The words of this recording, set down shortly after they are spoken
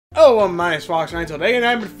Oh, I'm minus Fox, and I told hey,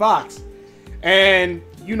 I'm Fox. And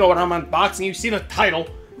you know what I'm unboxing. You've seen the title.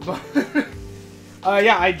 But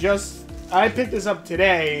yeah, I picked this up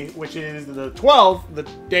today, which is the 12th, the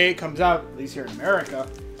day it comes out, at least here in America.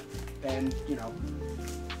 And, you know,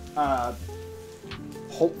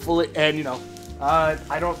 hopefully, and, you know, I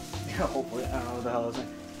don't, hopefully, I don't know what the hell I was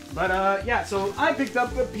saying. But, yeah, so I picked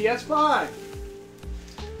up the PS5.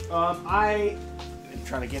 I'm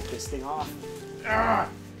trying to get this thing off.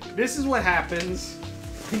 This is what happens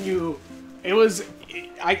when you,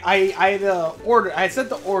 I had order, I sent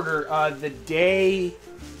the order, the day,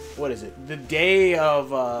 what is it? The day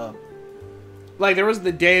of, like, there was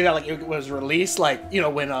the day that, like, it was released, like, you know,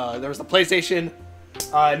 when, there was the PlayStation,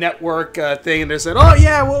 network, thing, and they said, oh,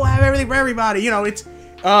 yeah, we'll have everything for everybody, you know, it's,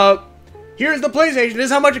 here's the PlayStation, this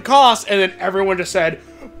is how much it costs, and then everyone just said,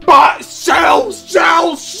 buy, sell,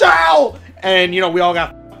 sell, sell, and, you know, we all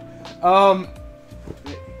got,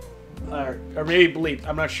 or maybe bleeped,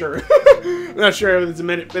 I'm not sure, I'm not sure if it's a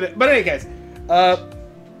minute, but in any case, oh,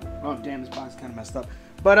 damn, this box is kind of messed up,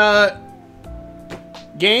 but,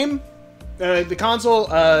 game, the console,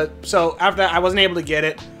 so after that, I wasn't able to get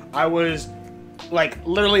it. I was, like,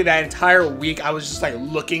 literally that entire week, I was just, like,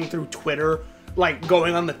 looking through Twitter, like,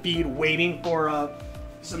 going on the feed, waiting for,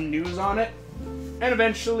 some news on it. And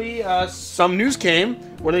eventually, some news came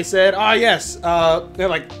where they said, oh, yes, they're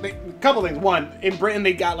like, a couple things. One, in Britain,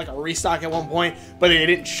 they got, like, a restock at one point, but they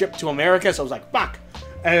didn't ship to America, so I was like, fuck.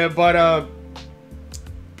 But,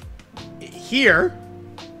 here,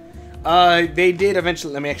 they did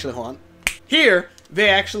eventually, let me actually, hold on. Here, they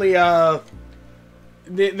actually,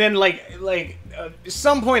 then,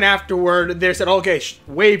 some point afterward, they said, okay,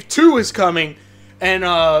 Wave 2 is coming, and,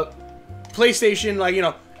 PlayStation, like, you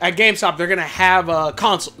know, at GameStop, they're gonna have, they're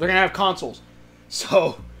gonna have consoles.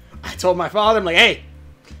 So, I told my father, I'm like, hey,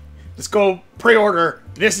 let's go pre-order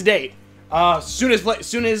this date. Soon as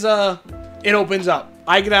it opens up.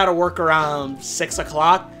 I get out of work around 6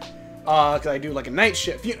 o'clock, because I do, like, a night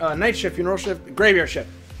shift, funeral shift, graveyard shift.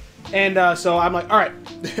 And, so I'm like, all right.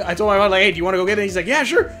 I told my mom, like, hey, do you want to go get it? He's like, yeah,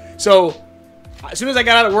 sure. So, as soon as I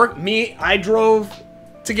got out of work, I drove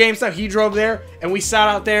to GameStop. He drove there. And we sat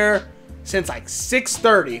out there since, like,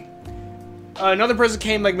 6:30. Another person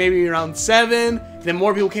came, like, maybe around 7. Then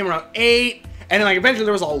more people came around 8. And then, like, eventually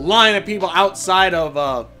there was a line of people outside of,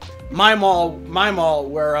 my mall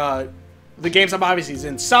where, the GameStop obviously is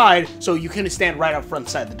inside. So you couldn't stand right up front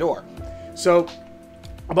side the door. So,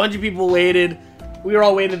 a bunch of people waited. We were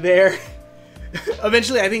all waiting there.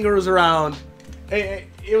 Eventually, I think it was around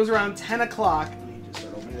 10 o'clock. Let me just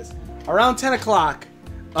start opening this. Around 10 o'clock,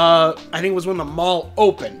 I think was when the mall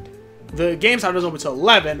opened. The GameStop doesn't open until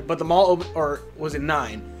 11, but the mall opened, or was it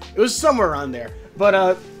 9? It was somewhere around there.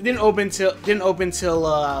 But didn't open till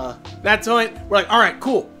that point. We're like, all right,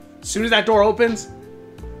 cool. As soon as that door opens,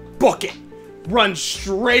 book it. Run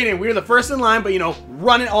straight in. We were the first in line, but, you know,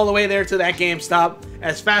 run it all the way there to that GameStop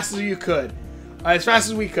as fast as you could. As fast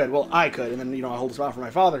as we could. Well, I could. And then, you know, I hold the spot for my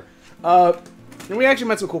father. And we actually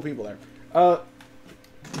met some cool people there.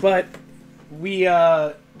 But we,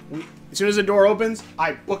 as soon as the door opens,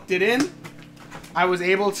 I booked it in. I was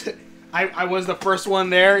able to, I was the first one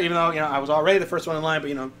there, even though, you know, I was already the first one in line, but,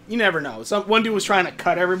 you know, you never know. One dude was trying to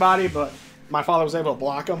cut everybody, but my father was able to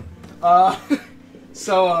block him. Oh,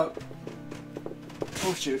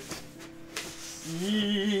 shoot.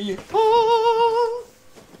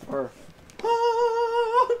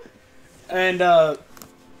 And,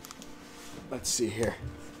 let's see here.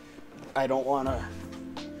 I don't want to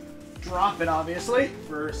drop it, obviously,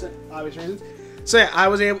 for obvious reasons. So,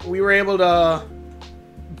 yeah, we were able to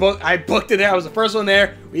book, I booked it there. I was the first one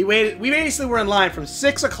there. We basically were in line from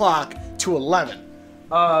 6 o'clock to 11.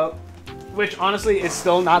 Which, honestly, is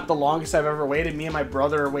still not the longest I've ever waited. Me and my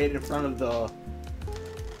brother waited in front of the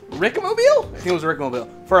Rickmobile? I think it was a Rickmobile.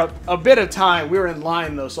 For a bit of time. We were in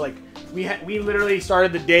line, though, so, like, we literally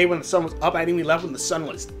started the day when the sun was up. I think we left when the sun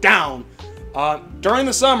was down. During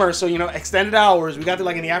the summer, so, you know, extended hours, we got there,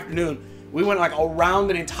 like, in the afternoon. We went, like, around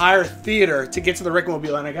an entire theater to get to the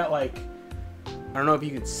Rickmobile, and I got, like, I don't know if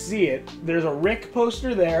you can see it. There's a Rick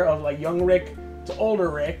poster there of, like, young Rick to older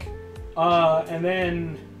Rick. And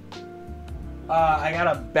then I got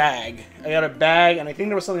a bag. And I think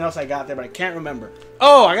there was something else I got there, but I can't remember.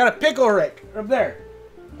 Oh, I got a Pickle Rick up there.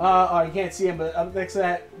 Oh, you can't see him, but up next to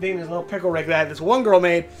that thing, there's a little Pickle Rick that this one girl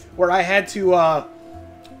made where I had to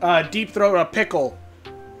deep throat a pickle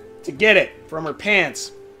to get it from her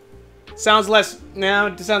pants. Sounds less, no,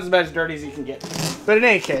 it sounds about as dirty as you can get. But in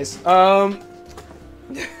any case,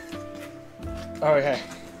 okay.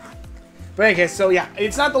 But But okay, so yeah,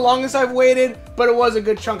 it's not the longest I've waited, but it was a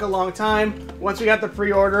good chunk of long time. Once we got the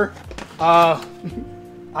pre-order,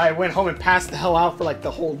 I went home and passed the hell out for like the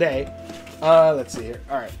whole day. Let's see here.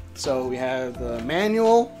 All right, so we have the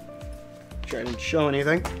manual. Sure, I didn't show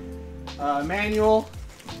anything. Manual.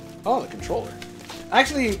 Oh, the controller.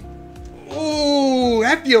 Actually, ooh,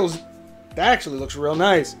 that actually looks real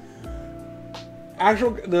nice.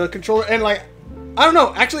 The controller, and like, I don't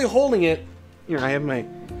know, actually holding it. Here, I have my,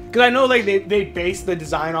 because I know like they based the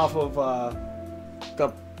design off of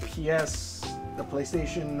the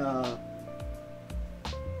PlayStation.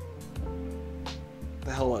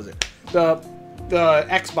 The hell was it? The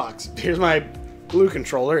Xbox. Here's my blue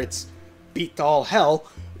controller. It's beat to all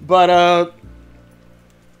hell, but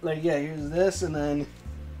like yeah, here's this, and then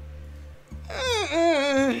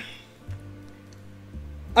I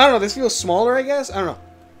don't know. This feels smaller, I guess. I don't know.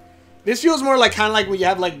 This feels more like kind of like when you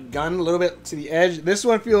have like gun a little bit to the edge. This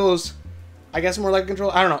one feels, I guess, more like a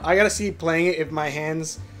controller. I don't know. I gotta see playing it if my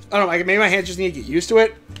hands. I don't know. Maybe my hands just need to get used to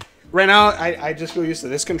it. Right now, I just feel used to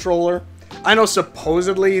this controller. I know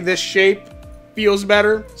supposedly this shape feels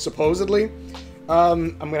better. Supposedly,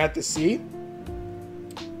 I'm gonna have to see.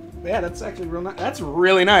 But yeah, that's actually real nice. That's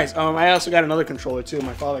really nice. I also got another controller too.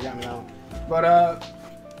 My father got me that one. But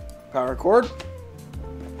power cord,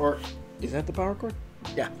 or is that the power cord?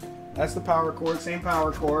 Yeah. That's the power cord, same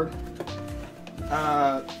power cord.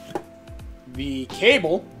 The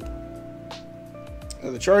cable,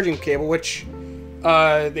 the charging cable, which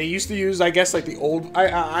they used to use, I guess, like the old.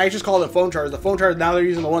 I just call it phone charger. The phone charger, now they're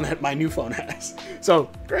using the one that my new phone has. So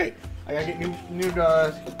great. I gotta get new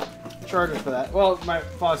chargers for that. Well, my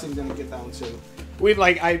father seemed to get that one too. We've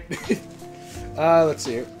like let's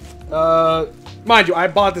see here. Mind you, I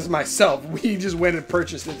bought this myself. We just went and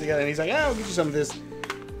purchased it together, and he's like, "Yeah, I'll get you some of this."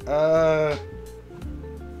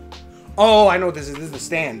 Oh, I know what this is. This is the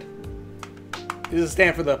stand. This is a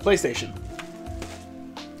stand for the PlayStation.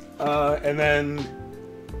 And then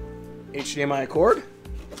HDMI cord.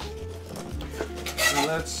 And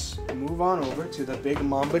let's move on over to the big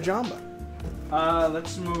Mamba Jamba.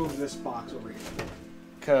 Let's move this box over here.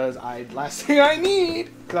 Because last thing I need,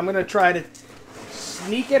 because I'm going to try to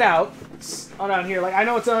sneak it out on here. Like, I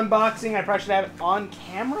know it's an unboxing. I probably should have it on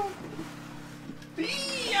camera.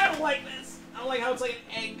 I don't like this. I don't like how it's like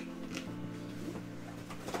an egg.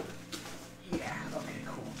 Yeah, okay,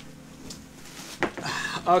 cool.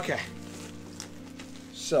 Okay.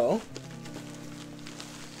 So,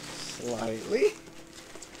 slightly,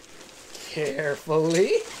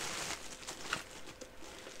 carefully.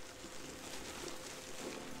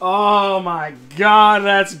 Oh my god,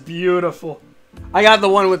 that's beautiful. I got the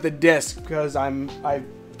one with the disc because I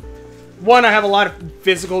have a lot of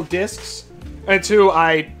physical discs. And two,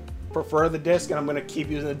 I prefer the disc, and I'm going to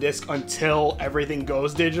keep using the disc until everything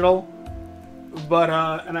goes digital. But,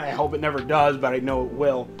 and I hope it never does, but I know it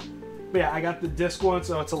will. But yeah, I got the disc one,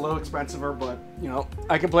 so it's a little expensiver, but, you know,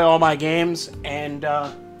 I can play all my games and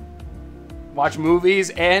watch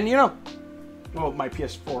movies and, you know, well, my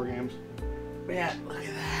PS4 games. But yeah, look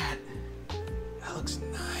at that. That looks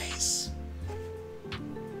nice.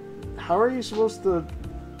 How are you supposed to...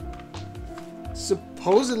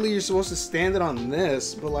 Supposedly you're supposed to stand it on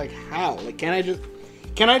this, but like how? Like can I just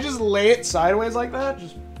lay it sideways like that?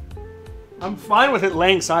 I'm fine with it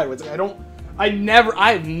laying sideways. Like, I've never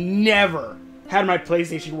had my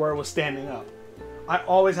PlayStation where it was standing up. I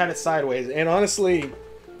always had it sideways, and honestly,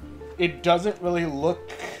 it doesn't really look.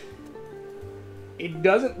 It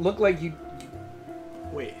doesn't look like you.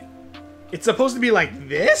 Wait, it's supposed to be like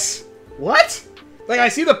this? What? Like I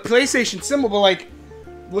see the PlayStation symbol, but like.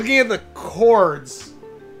 Looking at the cords.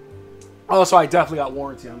 Oh, so I definitely got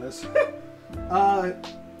warranty on this.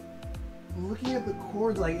 Looking at the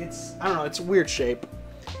cords, like it's, I don't know, it's a weird shape.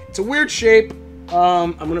 It's a weird shape.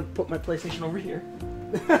 I'm gonna put my PlayStation over here.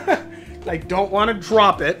 I don't want to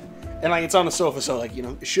drop it, and like it's on the sofa, so like you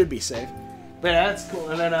know it should be safe. But yeah, that's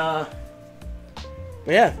cool. And then but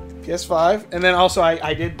yeah, PS5, and then also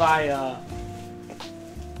I did buy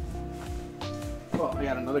well, I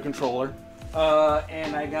got another controller.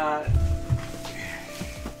 And I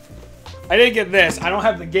didn't get this. I don't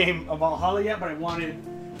have the game of Valhalla yet, but I wanted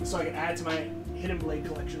so I could add to my Hidden Blade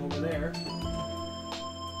collection over there.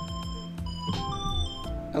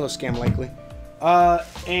 Hello, Scam Likely.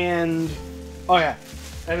 And oh yeah,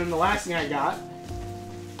 and then the last thing I got,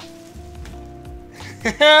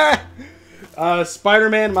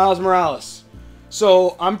 Spider-Man Miles Morales.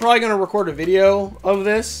 So I'm probably gonna record a video of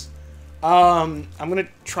this. I'm gonna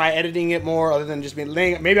try editing it more, other than just being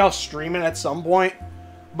laying. Maybe I'll stream it at some point.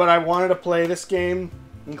 But I wanted to play this game.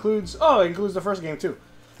 It includes the first game too.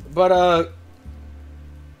 But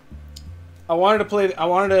I wanted to play.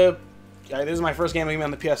 This is my first game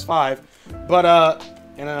on the PS5, but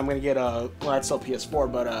and then I'm gonna get well, that's still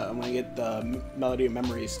PS4, but I'm gonna get the Melody of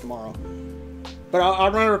Memories tomorrow. But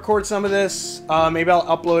I'm gonna record some of this. Maybe I'll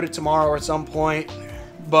upload it tomorrow or at some point.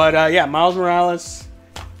 But yeah, Miles Morales,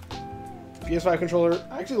 PS5 controller.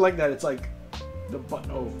 I actually like that. It's like the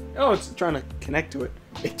button. Oh, it's trying to connect to it.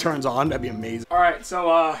 It turns on. That'd be amazing. All right,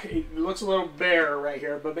 so it looks a little bare right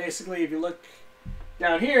here, but basically, if you look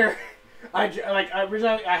down here,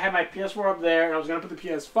 originally I had my PS4 up there, and I was gonna put the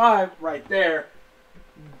PS5 right there,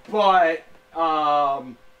 but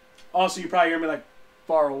also you probably hear me like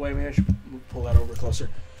far away. Maybe I should pull that over closer.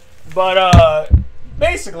 But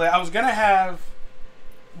basically, I was gonna have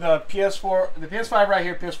the PS5 right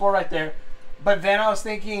here, PS4 right there, but then I was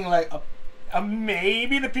thinking like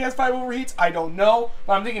maybe the PS5 overheats. I don't know,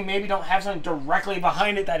 but I'm thinking maybe don't have something directly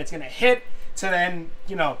behind it that it's gonna hit to then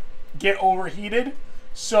get overheated.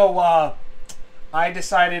 So I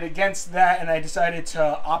decided against that, and I decided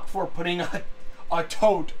to opt for putting a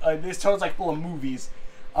tote. This tote's like full of movies.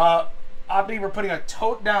 Opting for putting a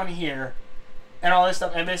tote down here and all this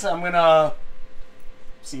stuff, and basically I'm gonna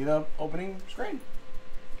see the opening screen.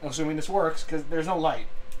 Assuming this works, because there's no light.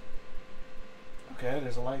 Okay,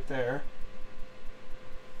 there's a light there.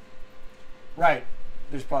 Right,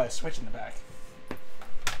 there's probably a switch in the back.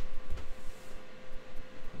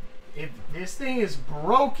 If this thing is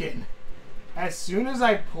broken, as soon as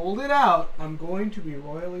I pulled it out, I'm going to be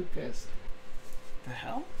royally pissed. The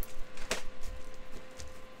hell?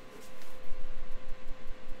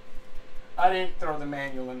 I didn't throw the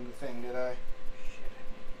manual in the thing, did I? Shit,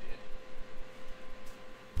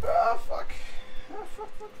 I did. Ah, fuck. Ah,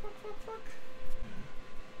 fuck.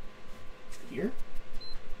 Here?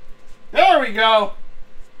 There we go!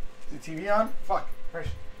 Is the TV on? Fuck. Fresh.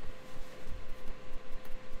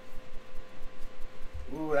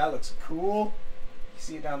 Ooh, that looks cool. You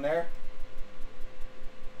see it down there?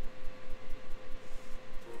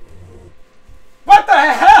 What the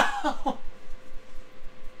hell?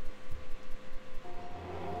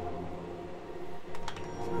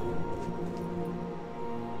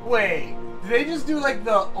 Wait, did they just do like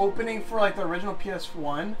the opening for like the original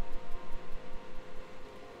PS1?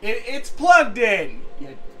 It's plugged in,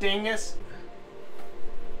 you dingus.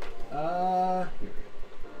 I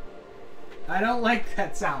don't like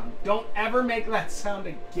that sound. Don't ever make that sound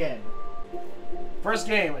again. First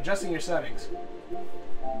game, adjusting your settings.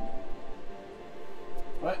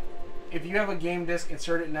 What? If you have a game disc,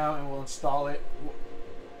 insert it now and we'll install it.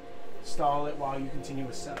 Install it while you continue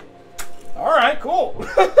with setup. Alright, cool.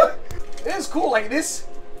 It is cool, like this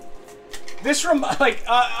from, like,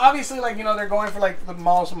 obviously, like, they're going for, like, the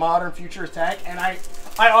most modern future tech, and I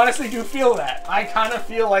honestly do feel that. I kind of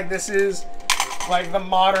feel like this is, like, the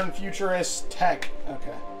modern futurist tech.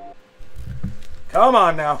 Okay. Come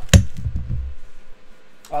on now.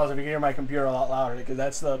 Also, if you can hear my computer a lot louder, because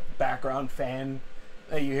that's the background fan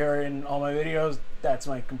that you hear in all my videos, that's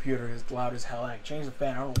my computer. It's loud as hell. And I changed the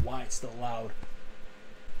fan. I don't know why it's still loud.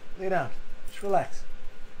 Lay down. Just relax.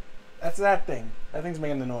 That's that thing. That thing's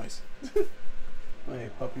making the noise. Hey,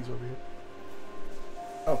 puppies over here.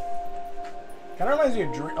 Oh. Kind of reminds me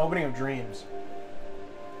of Opening of Dreams.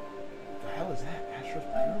 What the hell is that? Astro's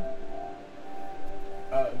Playroom?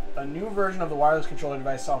 A new version of the wireless controller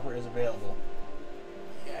device software is available.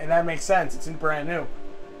 Yeah, and that makes sense. It's brand new.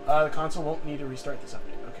 The console won't need to restart this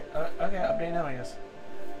update. Okay. Okay, update now, I guess.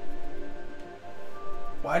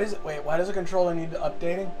 Why does the controller need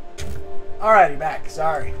updating? Alrighty, back.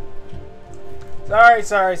 Sorry. Sorry.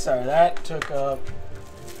 That took a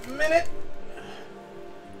minute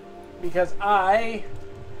because I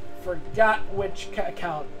forgot which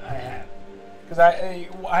account I had. Because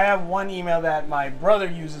I have one email that my brother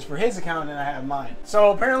uses for his account, and I have mine.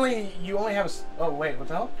 So apparently you only have a... Oh, wait, what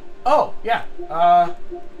the hell? Oh, yeah.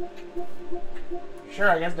 Sure,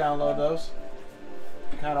 I guess download those.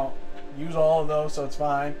 I kind of use all of those, so it's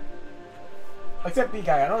fine. Except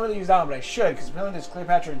P-Guy. I don't really use that one, but I should, because apparently there's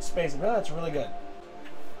Cleopatra in space. Apparently that's really good.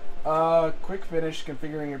 Quick finish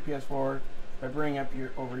configuring your PS4 by bringing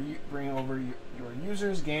over your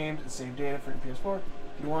users, games, and save data for your PS4.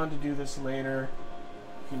 If you want to do this later,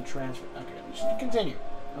 you can transfer. Okay, just continue.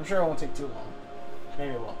 I'm sure it won't take too long.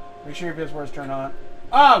 Maybe it will. Make sure your PS4 is turned on.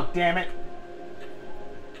 Oh, damn it!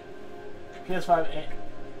 PS5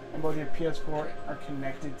 and both your PS4 are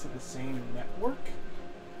connected to the same network.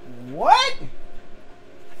 What?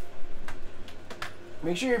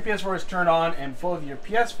 Make sure your PS4 is turned on and both your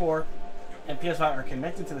PS4 and PS5 are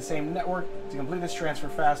connected to the same network to complete this transfer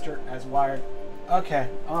faster as wired. Okay,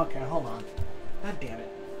 hold on. God damn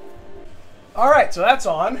it. Alright, so that's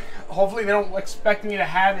on. Hopefully they don't expect me to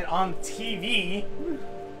have it on TV.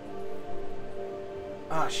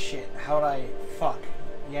 Ah, shit. How'd I... Fuck.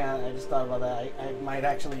 Yeah, I just thought about that. I might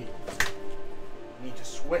actually need to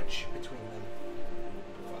switch between them.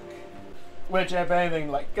 Fuck. Which, if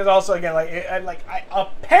anything, like... Because also, again,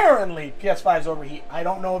 apparently PS5's overheat. I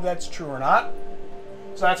don't know if that's true or not.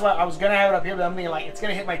 So that's why I was going to have it up here, but I'm thinking, like, it's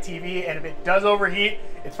going to hit my TV, and if it does overheat,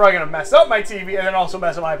 it's probably going to mess up my TV, and then also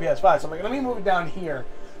mess up my PS5. So I'm like, let me move it down here,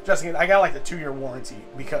 just in case. I got, like, the 2-year warranty,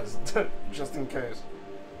 because, just in case.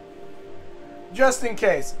 Just in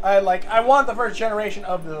case. I want the first generation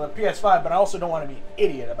of the PS5, but I also don't want to be an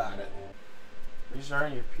idiot about it.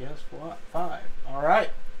 Restarting your PS5. Alright.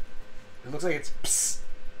 It looks like it's psst.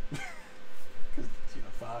 Because,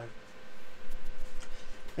 5.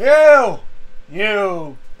 Ew!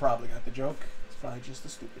 You probably got the joke. It's probably just a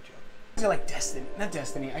stupid joke. Is it like Destiny? Not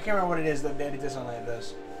Destiny. I can't remember what it is that did this on like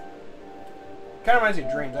this. Kind of reminds me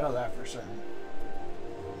of Dreams. I know that for certain.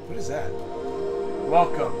 What is that?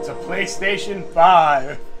 Welcome to PlayStation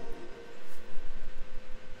 5.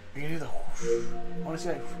 You can do the whoosh. I want to see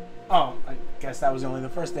that. Oh, I guess that was only the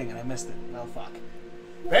first thing and I missed it. Oh, fuck.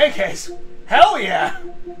 In any case, hell yeah!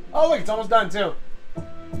 Oh, look, it's almost done too.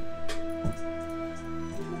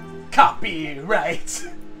 Copyright.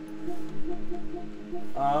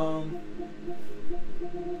 Oh,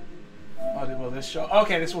 will this show?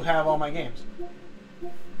 Okay, this will have all my games.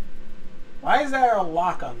 Why is there a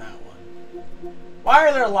lock on that one? Why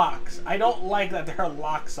are there locks? I don't like that there are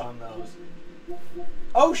locks on those.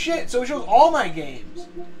 Oh shit! So it shows all my games.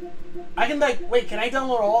 I can wait. Can I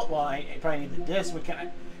download all? Well, I probably need the disc, but can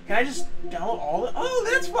I just download all of it? Oh,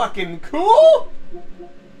 that's fucking cool.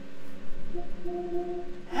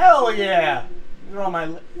 Hell yeah! These are all my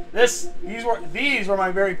these were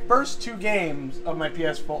my very first 2 games of my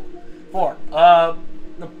PS4.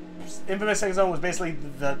 The Infamous Second Son was basically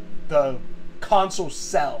the console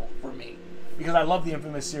sell for me because I love the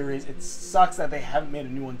Infamous series. It sucks that they haven't made a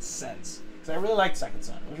new one since because I really liked Second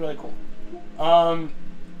Son. It was really cool.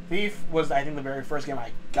 Thief was I think the very first game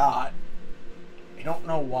I got. I don't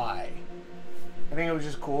know why. I think it was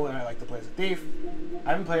just cool, and I like to play as a thief. I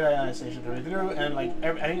haven't played United Station 3 through, and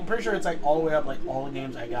I'm pretty sure it's like all the way up, like all the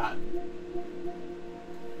games I got.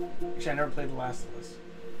 Actually, I never played The Last of Us.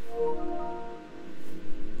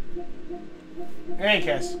 In any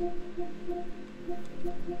case,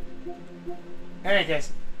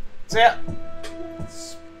 so yeah,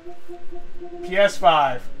 it's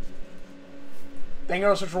PS5. Thank you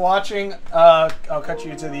all so much for watching. I'll cut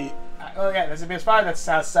you to the. Oh yeah, there's a PS5 that's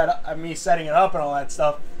set up, me setting it up and all that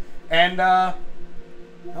stuff. And, that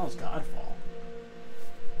was Godfall.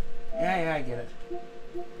 Yeah, I get it.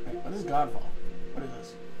 Wait, what is Godfall? What is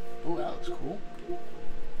this? Ooh, that looks cool.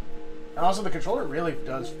 And also the controller really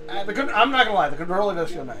does, I'm not gonna lie, the controller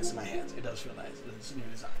does feel nice in my hands. It does feel nice. It's a new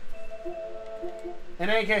design. In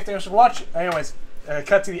any case, thanks for watching. Anyways,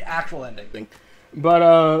 cut to the actual ending.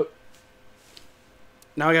 But,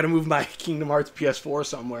 now I gotta move my Kingdom Hearts PS4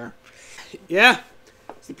 somewhere. Yeah,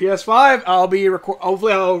 it's the PS5. I'll be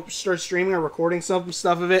hopefully I'll start streaming or recording some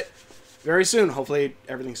stuff of it very soon. Hopefully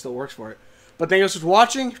everything still works for it. But thank you so much for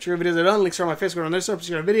watching. If your videos are done, links are on my Facebook on this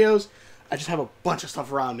episode of videos. I just have a bunch of stuff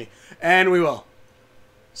around me. And we will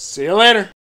see you later.